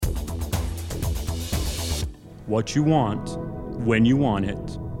what you want, when you want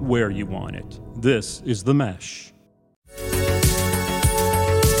it, where you want it. This is The Mesh.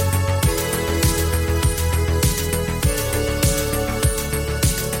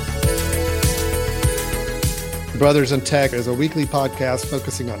 Brothers in Tech is a weekly podcast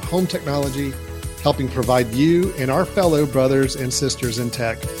focusing on home technology, helping provide you and our fellow brothers and sisters in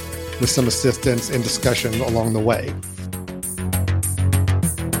tech with some assistance and discussion along the way.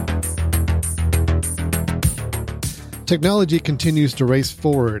 Technology continues to race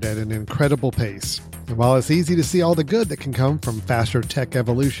forward at an incredible pace. And while it's easy to see all the good that can come from faster tech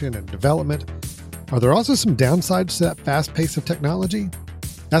evolution and development, are there also some downsides to that fast pace of technology?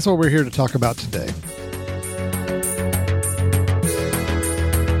 That's what we're here to talk about today.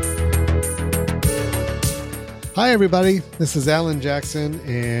 Hi, everybody. This is Alan Jackson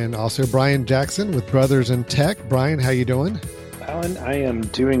and also Brian Jackson with Brothers in Tech. Brian, how you doing? Alan, I am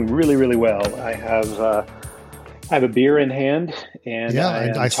doing really, really well. I have a beer in hand, and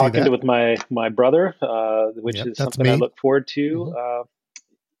I'm talking with my brother, which is something I look forward to.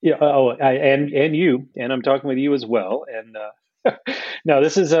 Mm-hmm. And you, and I'm talking with you as well. And no,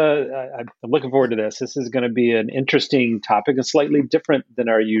 this is I'm looking forward to this. This is going to be an interesting topic and slightly different than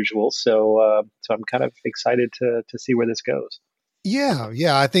our usual. So I'm kind of excited to see where this goes.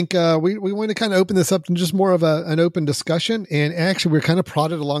 Yeah. I think we want to kind of open this up to just more of an open discussion. And actually, we're kind of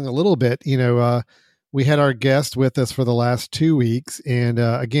prodded along a little bit. We had our guest with us for the last 2 weeks. And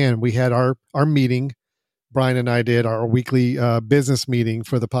again, we had our meeting. Brian and I did our weekly business meeting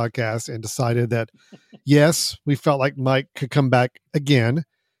for the podcast and decided that, yes, we felt like Mike could come back again.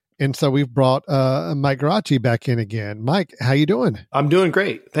 And so we've brought Mike Geraci back in again. Mike, how you doing? I'm doing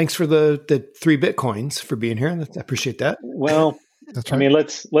great. Thanks for the 3 Bitcoins for being here. I appreciate that. Well, that's right. I mean,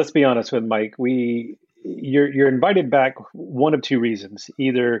 let's be honest with Mike. You're invited back one of 2 reasons.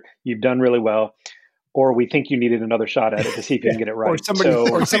 Either you've done really well, or we think you needed another shot at it to see if you can get it right. Or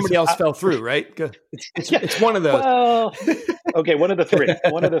somebody else fell through, right? It's one of those. Well, okay, one of the 3.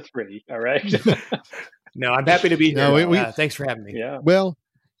 One of the 3, all right? No, I'm happy to be here. Thanks for having me. Yeah. Well,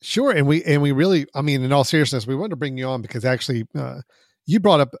 sure. And we really, I mean, in all seriousness, we wanted to bring you on because actually you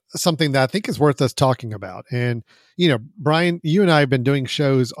brought up something that I think is worth us talking about. And, Brian, you and I have been doing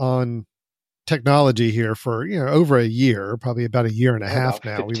shows on technology here for over a year, probably about a year and a half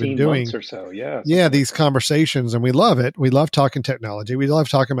now. We've been doing months or so, these conversations, and we love it. We love talking technology. We love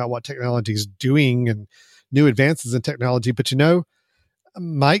talking about what technology is doing and new advances in technology. But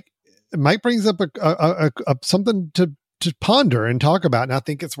Mike brings up a something to ponder and talk about, and I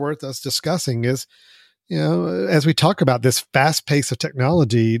think it's worth us discussing. Is as we talk about this fast pace of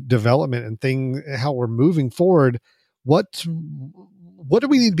technology development and how we're moving forward, what do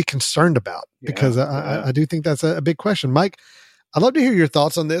we need to be concerned about? Because I do think that's a big question. Mike, I'd love to hear your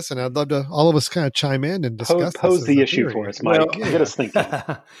thoughts on this, and I'd love to all of us kind of chime in and discuss pose the issue for us, Mike. Get us thinking.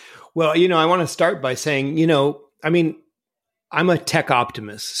 Well, I want to start by saying, I'm a tech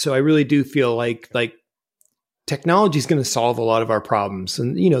optimist, so I really do feel like technology is going to solve a lot of our problems.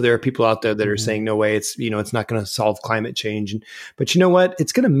 And, there are people out there that are saying, no way, it's not going to solve climate change. But you know what?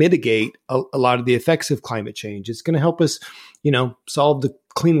 It's going to mitigate a lot of the effects of climate change. It's going to help us, solve the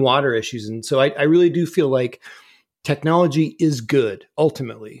clean water issues. And so I really do feel like technology is good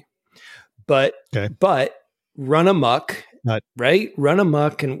ultimately, but run amok, right? Run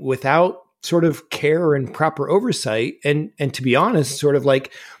amok and without sort of care and proper oversight. And to be honest, sort of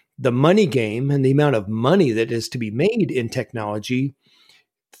like the money game and the amount of money that is to be made in technology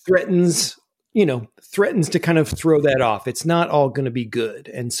threatens to kind of throw that off. It's not all going to be good.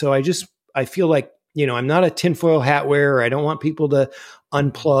 And so I feel like, I'm not a tinfoil hat wearer. I don't want people to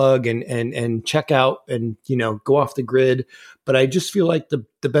unplug and check out and, go off the grid. But I just feel like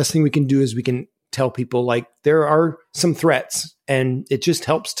the best thing we can do is we can tell people like there are some threats, and it just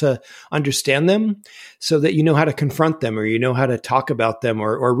helps to understand them so that you know how to confront them, or you know how to talk about them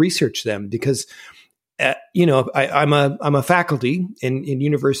or research them. Because I'm a faculty in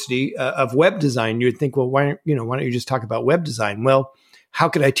university of web design. You would think, well, why don't you just talk about web design? Well, how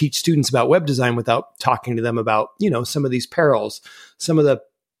could I teach students about web design without talking to them about some of these perils, some of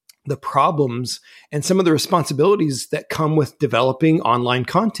the problems, and some of the responsibilities that come with developing online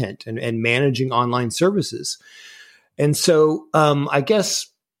content and managing online services? And so I guess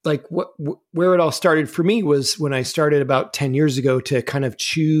where it all started for me was when I started about 10 years ago to kind of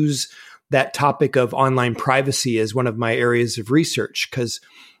choose that topic of online privacy as one of my areas of research, because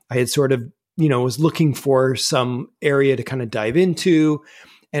I had sort of, was looking for some area to kind of dive into.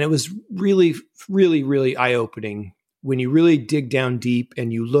 And it was really, really, really eye-opening when you really dig down deep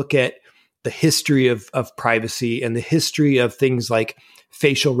and you look at the history of privacy and the history of things like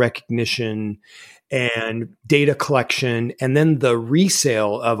facial recognition and data collection, and then the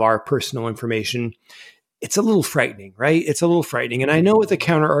resale of our personal information, it's a little frightening, right? It's a little frightening. And I know what the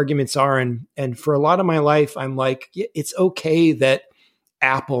counter arguments are. And for a lot of my life, I'm like, yeah, it's okay that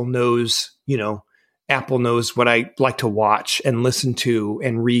Apple knows what I like to watch and listen to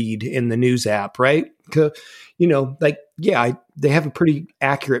and read in the news app, right? They have a pretty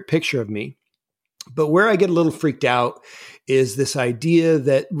accurate picture of me. But where I get a little freaked out is this idea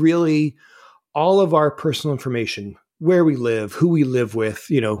that really all of our personal information, where we live, who we live with,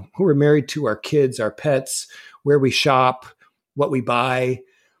 who we're married to, our kids, our pets, where we shop, what we buy,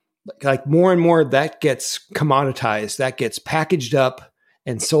 like more and more that gets commoditized, that gets packaged up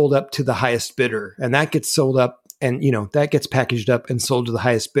and sold up to the highest bidder. And that gets sold up and, that gets packaged up and sold to the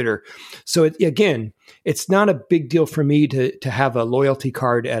highest bidder. So it's not a big deal for me to have a loyalty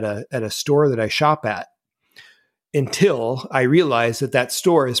card at a store that I shop at, until I realize that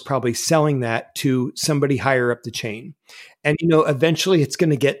store is probably selling that to somebody higher up the chain. And, eventually it's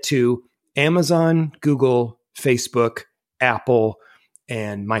going to get to Amazon, Google, Facebook, Apple,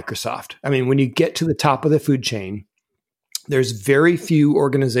 and Microsoft. I mean, when you get to the top of the food chain, there's very few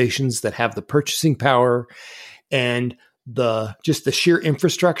organizations that have the purchasing power and the sheer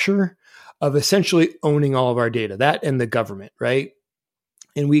infrastructure of essentially owning all of our data, that and the government, right?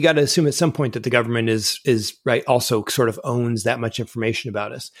 And we got to assume at some point that the government is right, also sort of owns that much information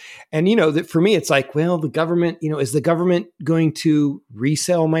about us. And, that for me, it's like, well, the government, is the government going to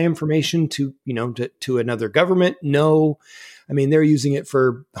resell my information to another government? No. I mean, they're using it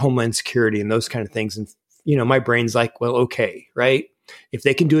for Homeland Security and those kind of things. And, my brain's like, well, okay, right? If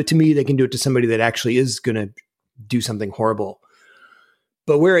they can do it to me, they can do it to somebody that actually is going to do something horrible.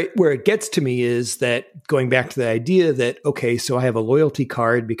 But where it gets to me is that, going back to the idea that, okay, so I have a loyalty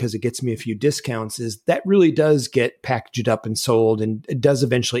card because it gets me a few discounts, is that really does get packaged up and sold, and it does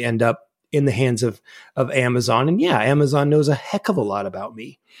eventually end up in the hands of Amazon. And yeah, Amazon knows a heck of a lot about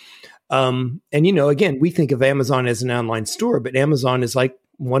me. And, again, we think of Amazon as an online store, but Amazon is like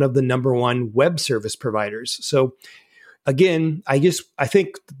one of the number one web service providers. So again, I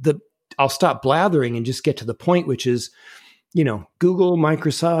think I'll stop blathering and just get to the point, which is, Google,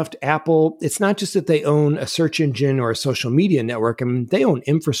 Microsoft, Apple, it's not just that they own a search engine or a social media network. I mean, they own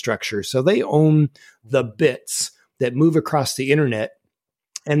infrastructure. So they own the bits that move across the internet.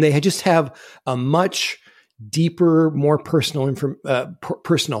 And they just have a much deeper, more personal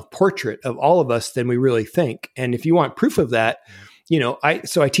portrait of all of us than we really think. And if you want proof of that,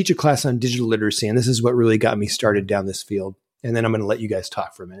 I teach a class on digital literacy, and this is what really got me started down this field. And then I'm going to let you guys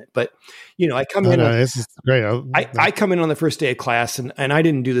talk for a minute. But, I come in. This is great. I come in on the first day of class, and I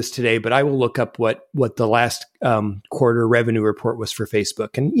didn't do this today, but I will look up what the last quarter revenue report was for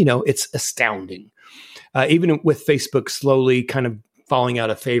Facebook. And, it's astounding. Even with Facebook slowly kind of falling out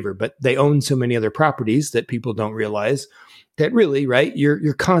of favor, but they own so many other properties that people don't realize that really, right,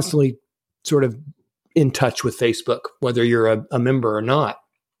 you're constantly sort of in touch with Facebook, whether you're a member or not.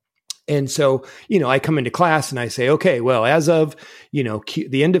 And so, I come into class and I say, okay, well, as of,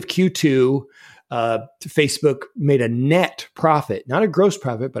 the end of Q2, Facebook made a net profit, not a gross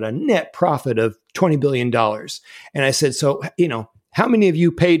profit, but a net profit of $20 billion. And I said, so, how many of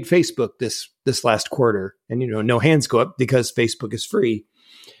you paid Facebook this last quarter? And, no hands go up because Facebook is free.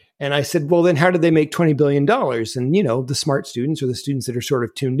 And I said, well, then how did they make $20 billion? And, the smart students, or the students that are sort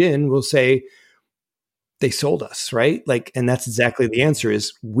of tuned in, will say, they sold us, right? And that's exactly the answer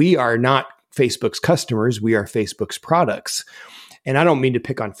is, we are not Facebook's customers. We are Facebook's products. And I don't mean to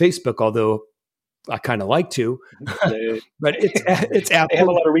pick on Facebook, although I kind of like to, but it's Apple. They have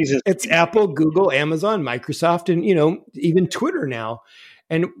a lot of reasons. It's Apple, Google, Amazon, Microsoft, and, even Twitter now.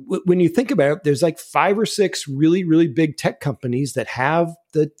 And when you think about it, there's like 5 or 6 really, really big tech companies that have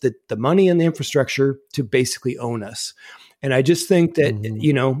the money and the infrastructure to basically own us. And I just think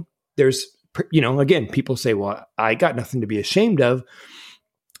that, there's, again, people say, well, I got nothing to be ashamed of.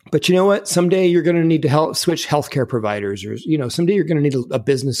 But you know what? Someday you're going to need to switch healthcare providers, or, someday you're going to need a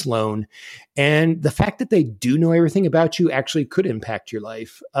business loan. And the fact that they do know everything about you actually could impact your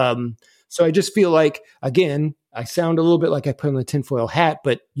life. So I just feel like, again, I sound a little bit like I put on the tinfoil hat,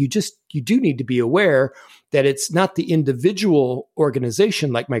 but you do need to be aware that it's not the individual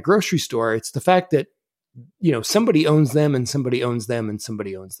organization like my grocery store. It's the fact that, somebody owns them, and somebody owns them, and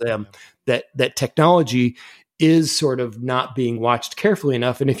somebody owns them. That technology is sort of not being watched carefully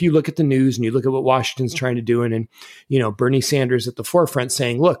enough. And if you look at the news and you look at what Washington's trying to do, and Bernie Sanders at the forefront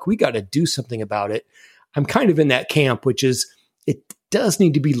saying, look, we got to do something about it. I'm kind of in that camp, which is, it does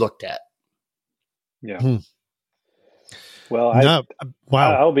need to be looked at. Yeah. Well,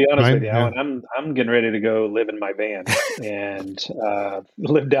 I'll be honest with you, Alan. I'm getting ready to go live in my van and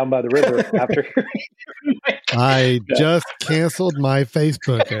live down by the river after. I just canceled my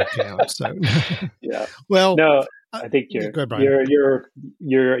Facebook account. So yeah. Well, no, I think you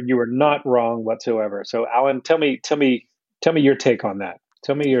were not wrong whatsoever. So, Alan, tell me your take on that.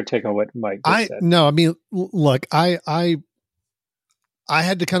 Tell me your take on what Mike just said. No, I mean, look, I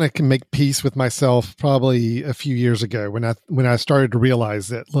had to kind of make peace with myself probably a few years ago when I started to realize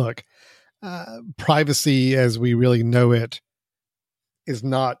that, look, privacy as we really know it is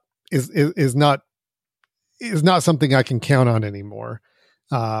not something I can count on anymore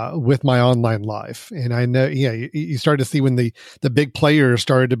with my online life. And I know, you start to see when the big players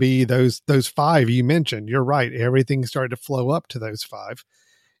started to be those 5 you mentioned. You're right. Everything started to flow up to those 5.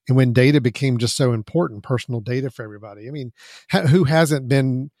 And when data became just so important, personal data for everybody. I mean, who hasn't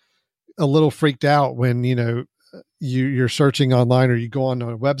been a little freaked out when, you're searching online or you go on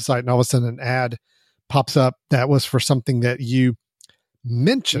a website and all of a sudden an ad pops up that was for something that you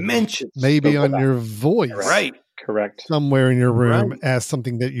mentioned maybe on your voice. Right. Correct. Somewhere in your room as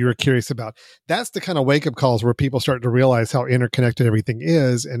something that you're curious about. That's the kind of wake-up calls where people start to realize how interconnected everything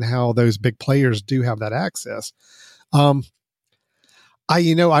is and how those big players do have that access. I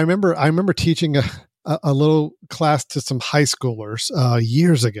remember teaching a little class to some high schoolers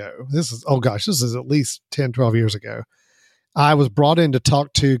years ago. This is at least 10, 12 years ago. I was brought in to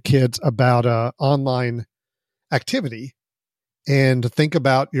talk to kids about online activity and to think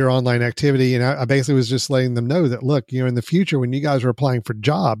about your online activity. And I basically was just letting them know that, look, in the future, when you guys are applying for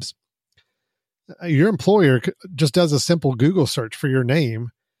jobs, your employer just does a simple Google search for your name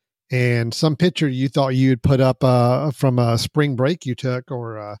and some picture you thought you'd put up from a spring break you took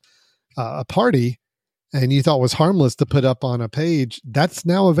or a party and you thought was harmless to put up on a page, that's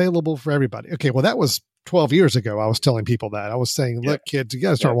now available for everybody. Okay, well, that was 12 years ago. I was telling people that. I was saying, look, kids, you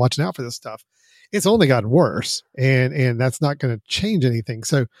got to start watching out for this stuff. It's only gotten worse, and that's not going to change anything.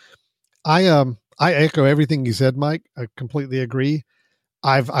 So I echo everything you said, Mike. I completely agree.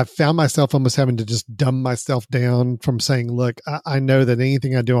 I've found myself almost having to just dumb myself down from saying, look, I know that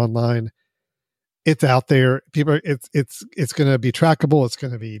anything I do online, it's out there. People, it's going to be trackable. It's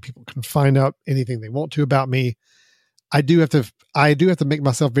going to be, people can find out anything they want to about me. I do have to make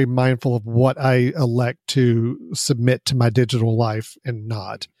myself very mindful of what I elect to submit to my digital life and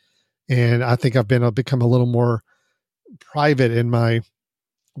not. And I think I've become a little more private in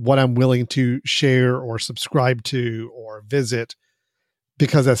what I'm willing to share or subscribe to or visit,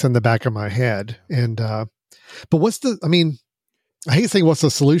 because that's in the back of my head. And, but I hate saying what's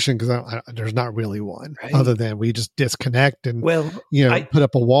the solution, because there's not really one, other than we just disconnect and, put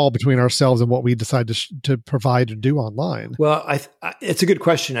up a wall between ourselves and what we decide to provide or do online. Well, it's a good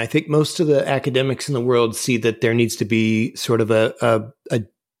question. I think most of the academics in the world see that there needs to be sort of a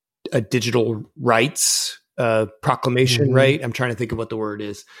digital rights proclamation, right? I'm trying to think of what the word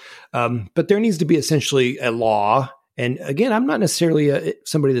is. But there needs to be essentially a law. And again, I'm not necessarily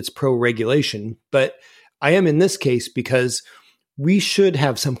somebody that's pro-regulation, but I am in this case because we should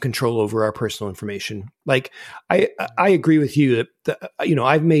have some control over our personal information. Like I agree with you that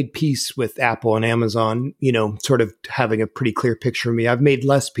I've made peace with Apple and Amazon, sort of having a pretty clear picture of me. I've made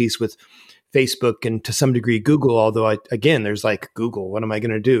less peace with Facebook and to some degree Google, although there's like Google, what am I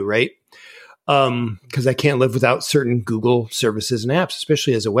going to do? Right. Cause I can't live without certain Google services and apps,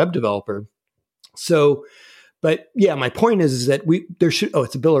 especially as a web developer. So, but yeah, my point is that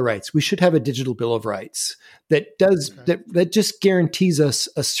it's a Bill of Rights. We should have a digital Bill of Rights that does, that just guarantees us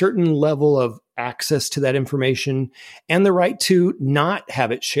a certain level of access to that information and the right to not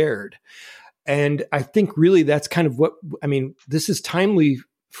have it shared. And I think really that's kind of this is timely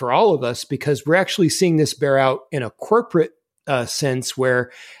for all of us, because we're actually seeing this bear out in a corporate sense,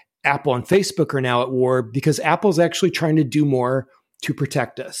 where Apple and Facebook are now at war because Apple's actually trying to do more to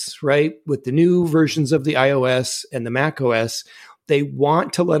protect us, right? With the new versions of the iOS and the Mac OS, they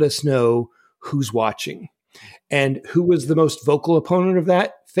want to let us know who's watching. And who was the most vocal opponent of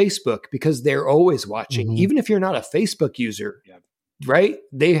that? Facebook, because they're always watching. Even if you're not a Facebook user, right?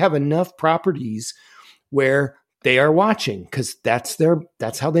 They have enough properties where they are watching, because that's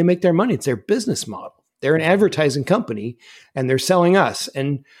how they make their money. It's their business model. They're an advertising company and they're selling us.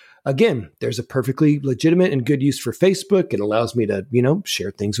 And again, there's a perfectly legitimate and good use for Facebook. It allows me to, share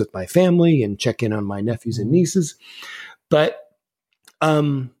things with my family and check in on my nephews and nieces. But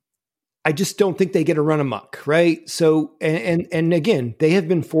I just don't think they get a run amok, right? So, and again, they have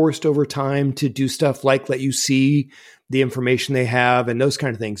been forced over time to do stuff like let you see the information they have and those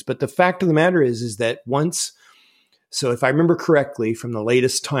kind of things. But the fact of the matter is that once So if I remember correctly, from the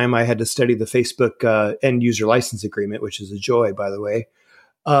latest time I had to study the Facebook end user license agreement, which is a joy, by the way.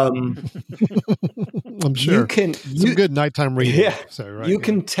 I'm sure some good nighttime reading. Yeah, so, right, you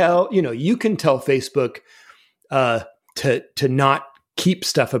can tell Facebook to not keep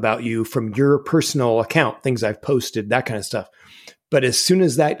stuff about you from your personal account, things I've posted, that kind of stuff. But as soon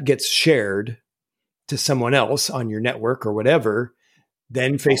as that gets shared to someone else on your network or whatever,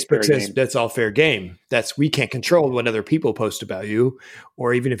 then Facebook says that's all fair game. We can't control what other people post about you,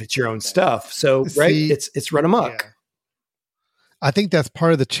 or even if it's your own stuff. So, right, it's run amok. Yeah. I think that's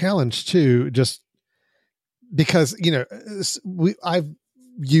part of the challenge too, just because, I've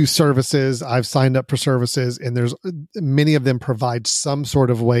used services, I've signed up for services, and there's many of them provide some sort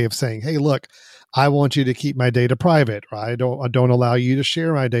of way of saying, hey, look, I want you to keep my data private, right? I don't allow you to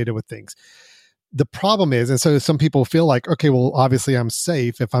share my data with things. The problem is, and so some people feel like, okay, well, obviously I'm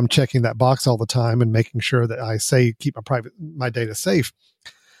safe if I'm checking that box all the time and making sure that I say keep my data safe.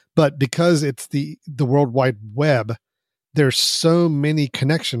 But because it's the World Wide Web, there's so many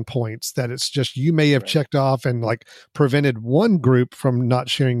connection points that it's just, you may have checked off and like prevented one group from not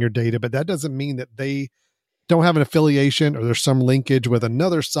sharing your data, but that doesn't mean that they don't have an affiliation or there's some linkage with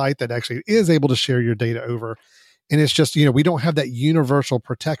another site that actually is able to share your data over. And it's just, we don't have that universal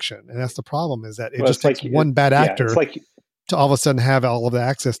protection. And that's the problem, is that it just takes one bad actor to all of a sudden have all of the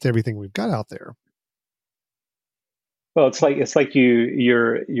access to everything we've got out there. Well, it's like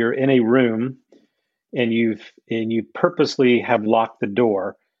you're in a room and you purposely have locked the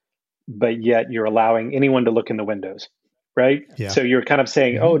door, but yet you're allowing anyone to look in the windows, right? Yeah. So you're kind of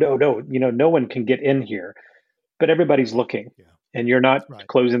saying, oh, no, no one can get in here, but everybody's looking. Yeah. And you're not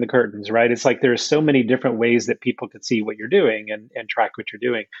closing the curtains, right? It's like there's so many different ways that people could see what you're doing and track what you're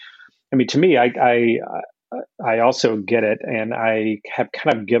doing. I mean, to me, I also get it, and I have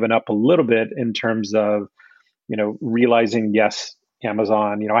kind of given up a little bit in terms of, realizing, yes,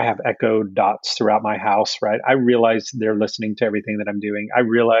 Amazon, I have Echo Dots throughout my house, right? I realize they're listening to everything that I'm doing. I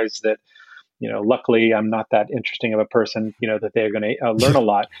realize that, luckily I'm not that interesting of a person, that they're going to learn a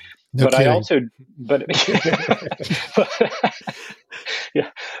lot. No but kidding.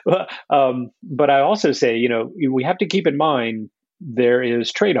 But I also say, we have to keep in mind there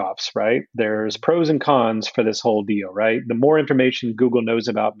is trade-offs, right? There's pros and cons for this whole deal, right? The more information Google knows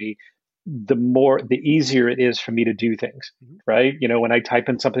about me, the easier it is for me to do things, right? When I type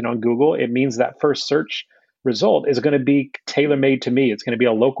in something on Google, it means that first search result is going to be tailor-made to me. It's going to be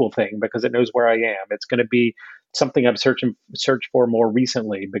a local thing because it knows where I am. It's going to be something I've searched for more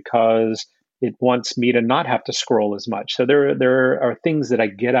recently because it wants me to not have to scroll as much. So there are things that I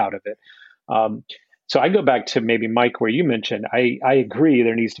get out of it. So I go back to maybe Mike, where you mentioned, I agree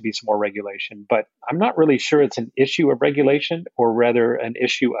there needs to be some more regulation, but I'm not really sure it's an issue of regulation or rather an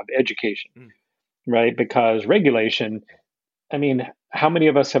issue of education, right? Because regulation, I mean, how many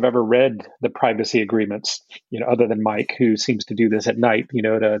of us have ever read the privacy agreements, other than Mike, who seems to do this at night,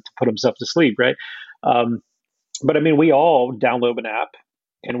 to put himself to sleep, right? But I mean, we all download an app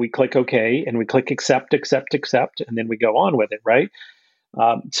and we click OK and we click accept, and then we go on with it, right?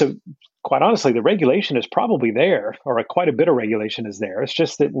 So quite honestly, the regulation is probably there, or quite a bit of regulation is there. It's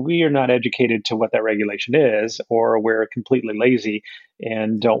just that we are not educated to what that regulation is, or we're completely lazy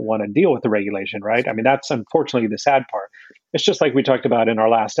and don't want to deal with the regulation, right? I mean, that's unfortunately the sad part. It's just like we talked about in our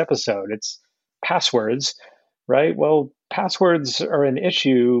last episode. It's passwords, right? Well, passwords are an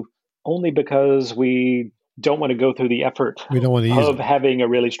issue only because we don't want to go through the effort of having a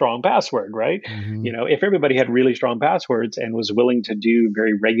really strong password, right? Mm-hmm. If everybody had really strong passwords and was willing to do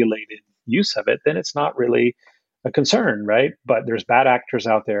very regulated use of it, then it's not really a concern, right? But there's bad actors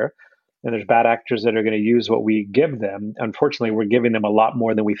out there, and there's bad actors that are going to use what we give them. Unfortunately, we're giving them a lot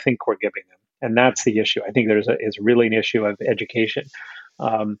more than we think we're giving them. And that's the issue. I think it's really an issue of education.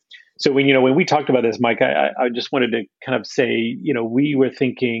 So when we talked about this, Mike, I just wanted to kind of say, we were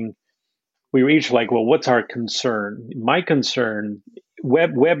thinking, we were each like, well, what's our concern? My concern,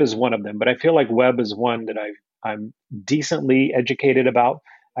 web is one of them, but I feel like web is one that I'm decently educated about.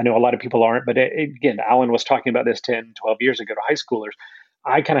 I know a lot of people aren't, but again, Alan was talking about this 10, 12 years ago to high schoolers.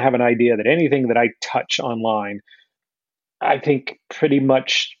 I kind of have an idea that anything that I touch online, I think pretty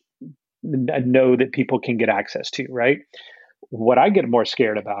much know that people can get access to, right? What I get more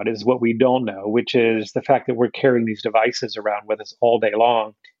scared about is what we don't know, which is the fact that we're carrying these devices around with us all day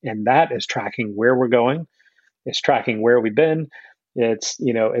long. And that is tracking where we're going. It's tracking where we've been. It's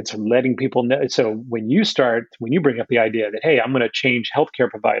letting people know. So when you bring up the idea that, hey, I'm going to change healthcare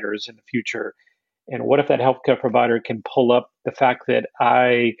providers in the future. And what if that healthcare provider can pull up the fact that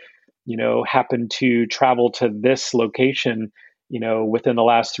I, happen to travel to this location, within the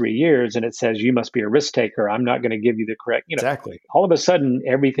last 3 years, and it says you must be a risk taker. I'm not going to give you the correct, exactly. All of a sudden,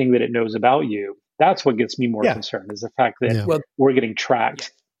 everything that it knows about you, that's what gets me more concerned, is the fact that we're getting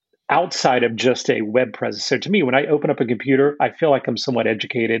tracked outside of just a web presence. So to me, when I open up a computer, I feel like I'm somewhat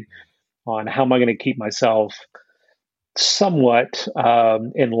educated on how am I going to keep myself somewhat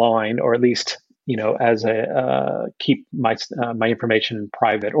in line, or at least, as keep my information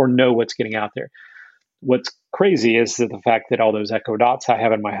private or know what's getting out there. What's crazy is that the fact that all those Echo Dots I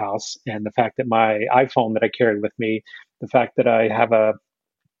have in my house, and the fact that my iPhone that I carry with me, the fact that I have a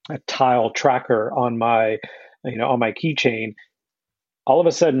tile tracker on my, on my keychain, all of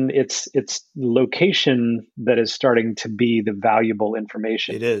a sudden it's location that is starting to be the valuable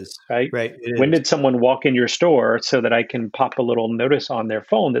information. It is. Right? Right. When did someone walk in your store so that I can pop a little notice on their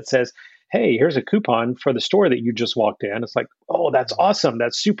phone that says, hey, here's a coupon for the store that you just walked in? It's like, oh, that's awesome.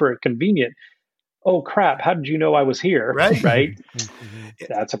 That's super convenient. Oh, crap. How did you know I was here? Right?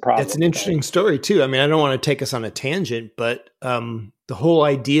 That's a problem. It's an interesting story, too. I mean, I don't want to take us on a tangent, but the whole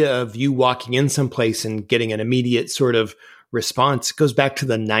idea of you walking in someplace and getting an immediate sort of response goes back to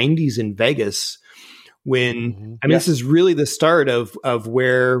the 90s in Vegas, when this is really the start of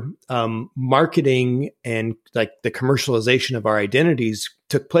where marketing and like the commercialization of our identities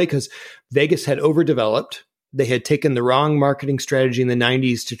took place, because Vegas had overdeveloped. They had taken the wrong marketing strategy in the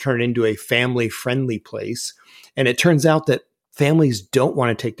 90s to turn it into a family-friendly place. And it turns out that families don't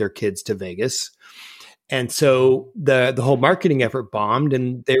want to take their kids to Vegas. And so the whole marketing effort bombed,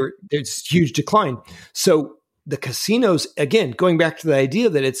 and there's huge decline. So the casinos, again, going back to the idea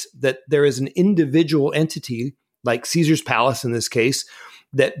that there is an individual entity like Caesar's Palace in this case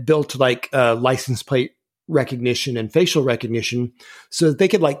that built like license plate recognition and facial recognition so that they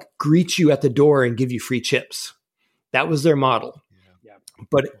could like greet you at the door and give you free chips. That was their model.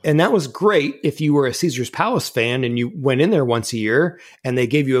 And that was great if you were a Caesar's Palace fan and you went in there once a year and they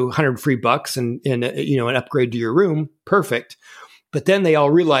gave you $100 free and an upgrade to your room. Perfect. But then they all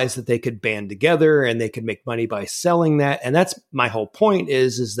realized that they could band together and they could make money by selling that. And that's my whole point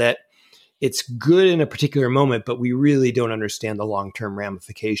is that it's good in a particular moment, but we really don't understand the long-term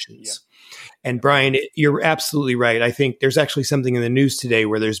ramifications. Yeah. And Brian, you're absolutely right. I think there's actually something in the news today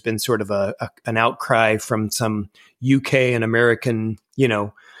where there's been sort of an outcry from some UK and American,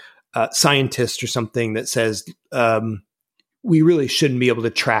 scientist or something that says we really shouldn't be able to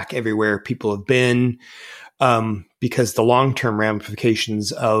track everywhere people have been. Because the long-term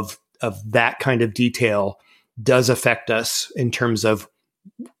ramifications of that kind of detail does affect us in terms of,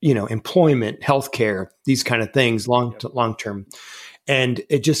 employment, healthcare, these kind of things, long-term. And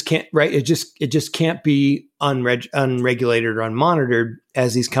it just can't, right? It just can't be unregulated or unmonitored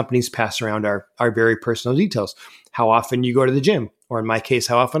as these companies pass around our very personal details. How often you go to the gym, or in my case,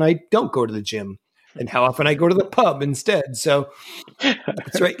 how often I don't go to the gym. And how often I go to the pub instead. So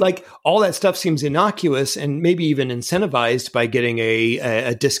that's right. Like all that stuff seems innocuous and maybe even incentivized by getting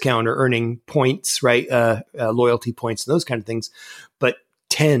a discount or earning points, right? Loyalty points and those kind of things. But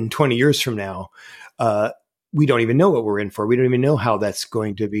 10, 20 years from now, we don't even know what we're in for. We don't even know how that's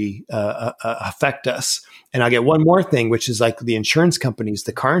going to be affect us. And I'll get one more thing, which is like the insurance companies,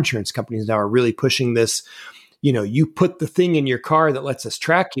 the car insurance companies now are really pushing this. You put the thing in your car that lets us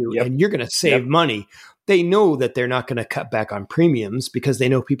track you and you're going to save money. They know that they're not going to cut back on premiums because they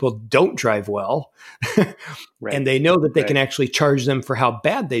know people don't drive well. And they know that they can actually charge them for how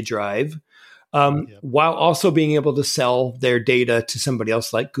bad they drive, while also being able to sell their data to somebody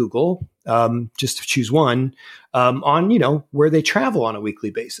else like Google, just to choose one, on, where they travel on a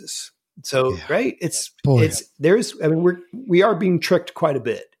weekly basis. So, right. We are being tricked quite a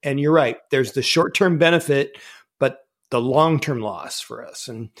bit. And you're right. There's the short-term benefit, but the long-term loss for us.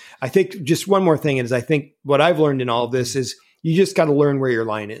 And I think just one more thing is I think what I've learned in all of this is you just got to learn where your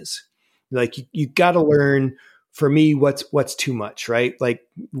line is. Like you got to learn, for me, what's too much, right? Like,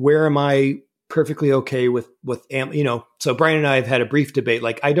 where am I perfectly okay with, so Brian and I have had a brief debate.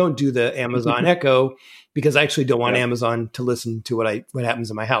 Like, I don't do the Amazon Echo because I actually don't want Amazon to listen to what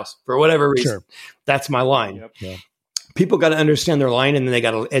happens in my house for whatever reason. Sure. That's my line. Yep. People got to understand their line, and then they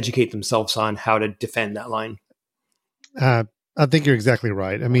got to educate themselves on how to defend that line. I think you're exactly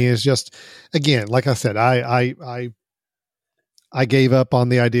right. I mean, it's just, again, like I said, I gave up on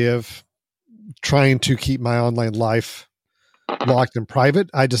the idea of trying to keep my online life locked and private.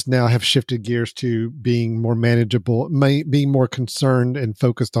 I just now have shifted gears to being more manageable, being more concerned and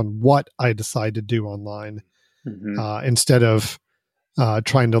focused on what I decide to do online, instead of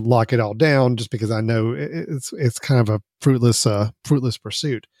trying to lock it all down just because I know it's kind of a fruitless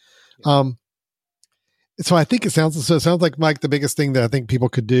pursuit. So I think it sounds like, Mike, the biggest thing that I think people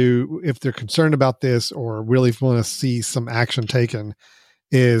could do if they're concerned about this or really want to see some action taken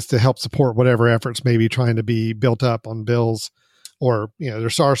is to help support whatever efforts may be trying to be built up on bills, or, there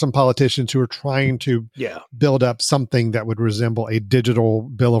are some politicians who are trying to build up something that would resemble a digital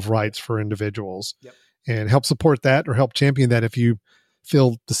bill of rights for individuals, and help support that or help champion that if you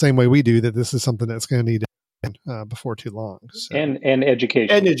feel the same way we do, that this is something that's going to need before too long. So. And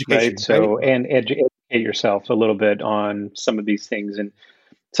education, right? So, and educate yourself a little bit on some of these things, and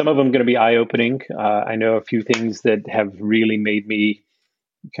some of them going to be eye-opening. I know a few things that have really made me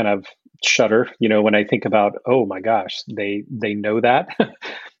kind of shudder, when I think about, oh my gosh, they know that.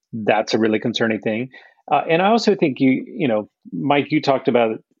 That's a really concerning thing. And I also think Mike, you talked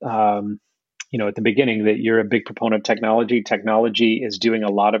about, at the beginning, that you're a big proponent of technology. Technology is doing a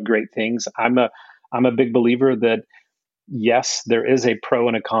lot of great things. I'm a big believer that, yes, there is a pro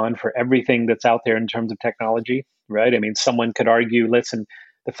and a con for everything that's out there in terms of technology, right? I mean, someone could argue, listen,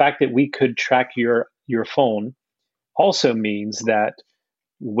 the fact that we could track your phone also means that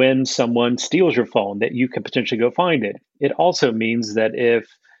when someone steals your phone, that you could potentially go find it. It also means that if,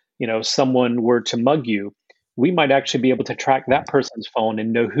 someone were to mug you, we might actually be able to track that person's phone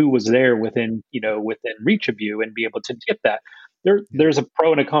and know who was there within reach of you and be able to get that. There's a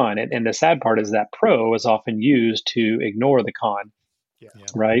pro and a con. And the sad part is that pro is often used to ignore the con,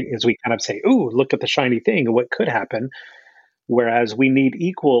 right? As we kind of say, ooh, look at the shiny thing and what could happen. Whereas we need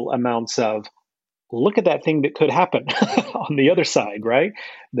equal amounts of, look at that thing that could happen on the other side, right?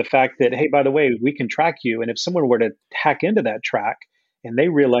 The fact that, hey, by the way, we can track you. And if someone were to hack into that track and they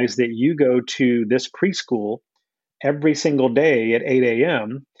realize that you go to this preschool every single day at 8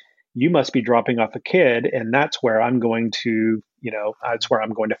 a.m., you must be dropping off a kid. And that's where I'm going to,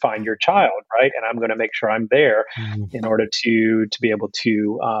 find your child, right? And I'm going to make sure I'm there in order to be able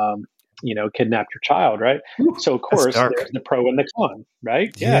to, kidnap your child, right? So of course there's the pro and the con,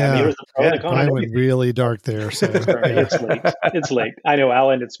 right? Yeah. There's the pro and the con. I went really dark there. So it's late. It's late. I know,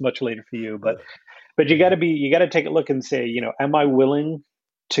 Alan, it's much later for you, but you got to take a look and say, am I willing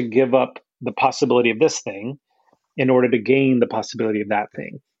to give up the possibility of this thing in order to gain the possibility of that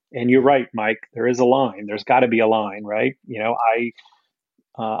thing? And you're right, Mike, there is a line. There's got to be a line, right?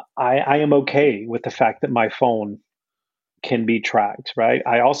 I am okay with the fact that my phone can be tracked, right?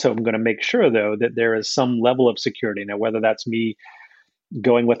 I also am going to make sure, though, that there is some level of security. Now, whether that's me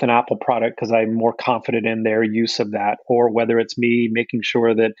going with an Apple product because I'm more confident in their use of that, or whether it's me making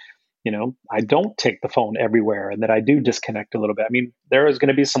sure that, I don't take the phone everywhere and that I do disconnect a little bit. I mean, there is going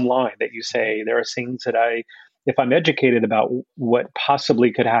to be some line that you say, there are things that if I'm educated about what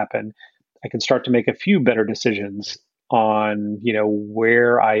possibly could happen, I can start to make a few better decisions on,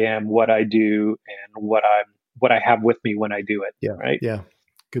 where I am, what I do, and what I have with me when I do it. Yeah. Right. Yeah.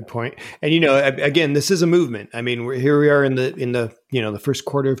 Good point. And, again, this is a movement. I mean, here we are in the first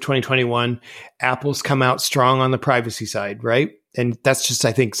quarter of 2021, Apple's come out strong on the privacy side. Right. And that's just,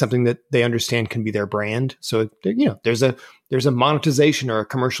 I think, something that they understand can be their brand. So, there's a monetization or a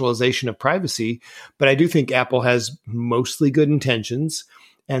commercialization of privacy, but I do think Apple has mostly good intentions,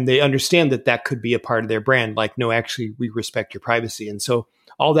 and they understand that could be a part of their brand. Like, no, actually, we respect your privacy. And so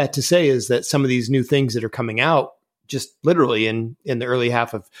all that to say is that some of these new things that are coming out just literally in the early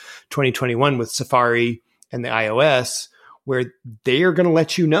half of 2021 with Safari and the iOS, where they are going to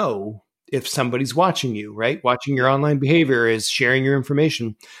let you know if somebody's watching you, right? Watching your online behavior, is sharing your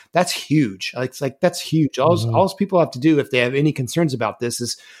information. That's huge. That's huge. All people have to do if they have any concerns about this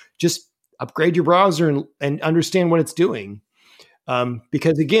is just upgrade your browser and understand what it's doing.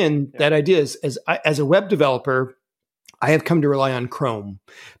 Because again, that idea is, as a web developer, I have come to rely on Chrome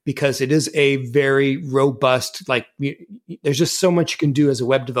because it is a very robust, there's just so much you can do as a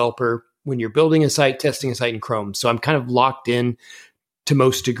web developer when you're building a site, testing a site in Chrome. So I'm kind of locked in to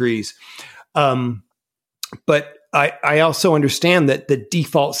most degrees. But I also understand that the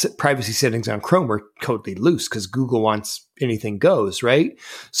default privacy settings on Chrome are totally loose because Google wants anything goes, right?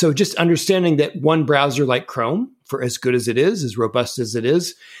 So just understanding that one browser like Chrome, for as good as it is, as robust as it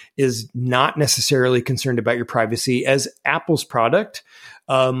is not necessarily concerned about your privacy as Apple's product.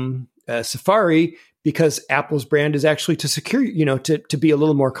 Safari, because Apple's brand is actually to secure, to be a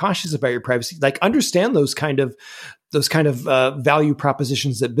little more cautious about your privacy, understand those kind of value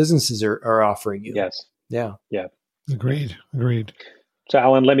propositions that businesses are offering you. Yes. Yeah. Yeah. Agreed. So,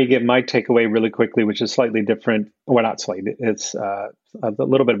 Alan, let me give my takeaway really quickly, which is slightly different. Well, not slightly. It's a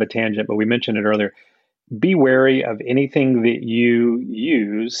little bit of a tangent, but we mentioned it earlier. Be wary of anything that you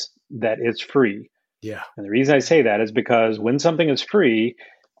use that is free. Yeah. And the reason I say that is because when something is free,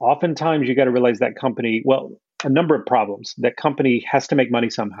 oftentimes you got to realize that company, a number of problems. That company has to make money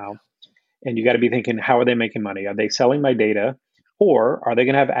somehow. And you got to be thinking, how are they making money? Are they selling my data? Or are they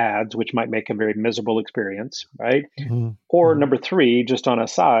going to have ads, which might make a very miserable experience, right? Mm-hmm. Or number 3, just on a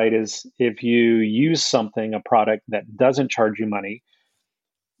side, is if you use something, a product that doesn't charge you money,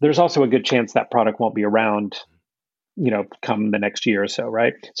 there's also a good chance that product won't be around, come the next year or so,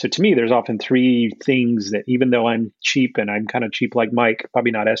 right? So to me, there's often 3 things that, even though I'm cheap, and I'm kind of cheap like Mike,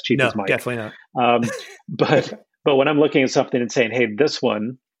 probably not as cheap as Mike. Definitely not. But when I'm looking at something and saying, hey, this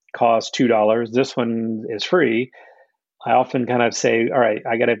one costs $2, this one is free, I often kind of say, all right,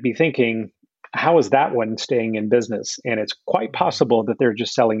 I got to be thinking, how is that one staying in business? And it's quite possible that they're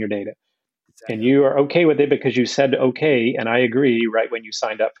just selling your data. Exactly. And you are okay with it because you said okay, and I agree right when you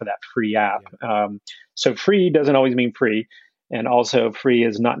signed up for that free app. Yeah. So free doesn't always mean free. And also free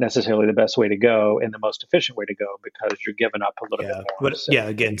is not necessarily the best way to go and the most efficient way to go, because you're giving up a little bit more. But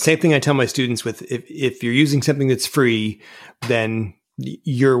again, same thing I tell my students with, if you're using something that's free, then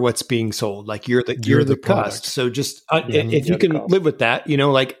you're what's being sold. Like you're the cost. So just if you can live with that,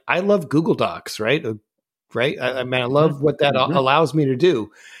 like I love Google Docs, right? I mean, I love what that allows me to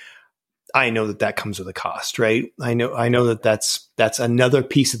do. I know that comes with a cost, right? I know that's another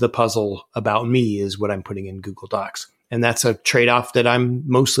piece of the puzzle about me, is what I'm putting in Google Docs. And that's a trade-off that I'm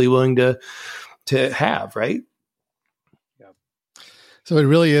mostly willing to have, right? So it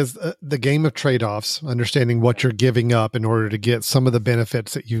really is the game of trade-offs, understanding what you're giving up in order to get some of the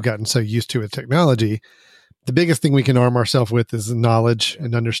benefits that you've gotten so used to with technology. The biggest thing we can arm ourselves with is knowledge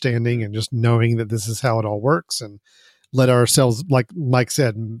and understanding, and just knowing that this is how it all works, and let ourselves, like Mike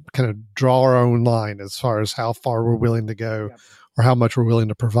said, kind of draw our own line as far as how far we're willing to go or how much we're willing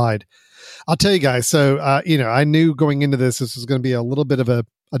to provide. I'll tell you guys. So, I knew going into this was going to be a little bit of a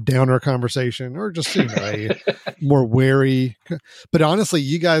downer conversation, or just, a more wary. But honestly,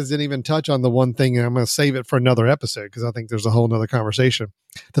 you guys didn't even touch on the one thing, and I'm going to save it for another episode because I think there's a whole nother conversation.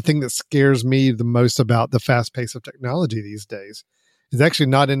 The thing that scares me the most about the fast pace of technology these days is actually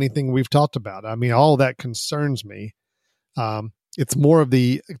not anything we've talked about. I mean, all that concerns me. It's more of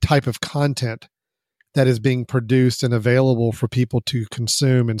the type of content that is being produced and available for people to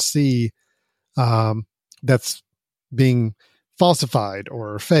consume and see, that's being falsified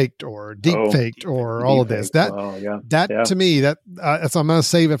or faked or deep faked or all of this. To me, so I'm going to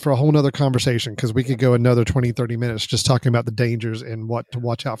save it for a whole nother conversation, because we could go another 20, 30 minutes just talking about the dangers and what to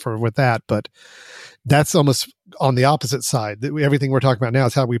watch out for with that. But that's almost on the opposite side. Everything we're talking about now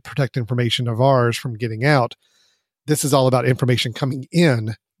is how we protect information of ours from getting out. This is all about information coming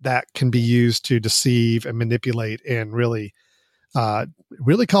in that can be used to deceive and manipulate and really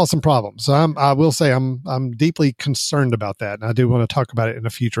cause some problems. So I will say I'm deeply concerned about that, and I do want to talk about it in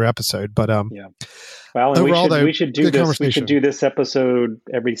a future episode. But well, and we should do this. We should do this episode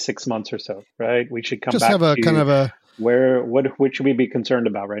every 6 months or so, right? We should come just back have a to kind of a what should we be concerned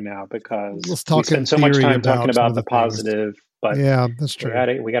about right now? Because we spend so much time talking about the positive, but yeah, that's true.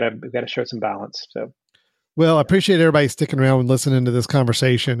 We gotta show some balance. So. Well, I appreciate everybody sticking around and listening to this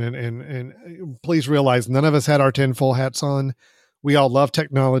conversation, and please realize none of us had our tinfoil hats on. We all love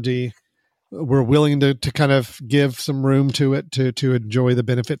technology. We're willing to kind of give some room to it to enjoy the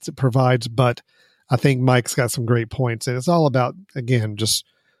benefits it provides. But I think Mike's got some great points, and it's all about, again, just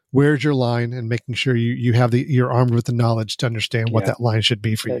where's your line, and making sure you're armed with the knowledge to understand what that line should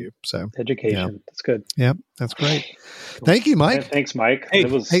be for you. So education, that's good. Yeah, that's great. Thank you, Mike. Thanks, Mike. Hey,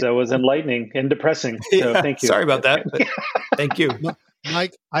 it was enlightening and depressing. So thank you. Sorry about that. Thank you,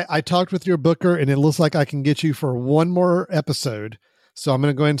 Mike. I talked with your booker, and it looks like I can get you for one more episode. So I'm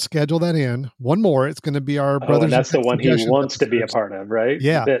going to go ahead and schedule that in. One more. It's going to be our brothers. And that's the one he wants to be a part of, right?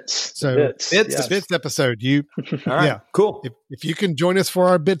 Yeah. Bits. The Bits episode. All right. Yeah. Cool. If you can join us for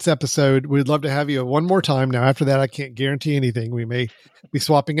our Bits episode, we'd love to have you one more time. Now, after that, I can't guarantee anything. We may be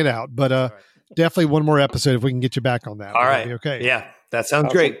swapping it out, but definitely one more episode if we can get you back on that. All right. Okay. Yeah. That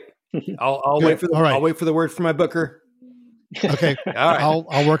sounds great. I'll wait for I'll wait for the word from my booker. Okay. All right.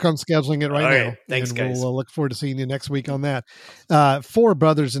 I'll work on scheduling it right now. Thanks, guys. We'll look forward to seeing you next week on that. For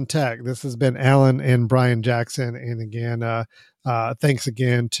Brothers in Tech, this has been Alan and Brian Jackson. And again, thanks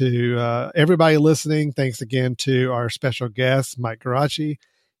again to everybody listening. Thanks again to our special guest, Mike Geraci.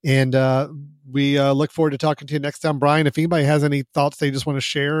 And we look forward to talking to you next time. Brian, if anybody has any thoughts they just want to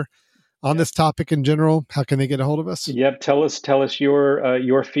share on this topic in general, how can they get a hold of us? Yep. Tell us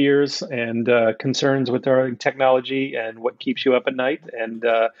your fears and concerns with our technology and what keeps you up at night, and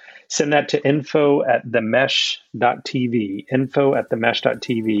send that to info@themesh.tv,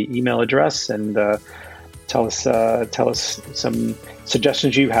 info@themesh.tv email address, and tell us some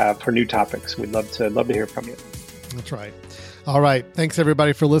suggestions you have for new topics. We'd love to hear from you. That's right. All right. Thanks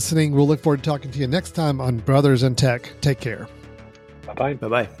everybody for listening. We'll look forward to talking to you next time on Brothers in Tech. Take care. Bye-bye.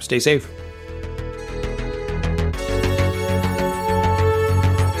 Bye-bye. Stay safe.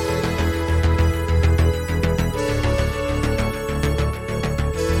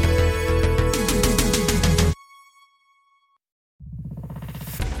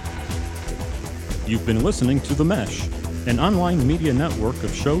 You've been listening to The Mesh, an online media network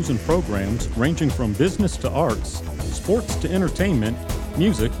of shows and programs ranging from business to arts, sports to entertainment,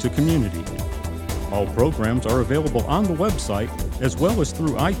 music to community. All programs are available on the website as well as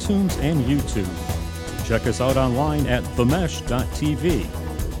through iTunes and YouTube. Check us out online at themesh.tv.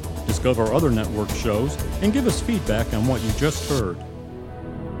 Discover other network shows and give us feedback on what you just heard.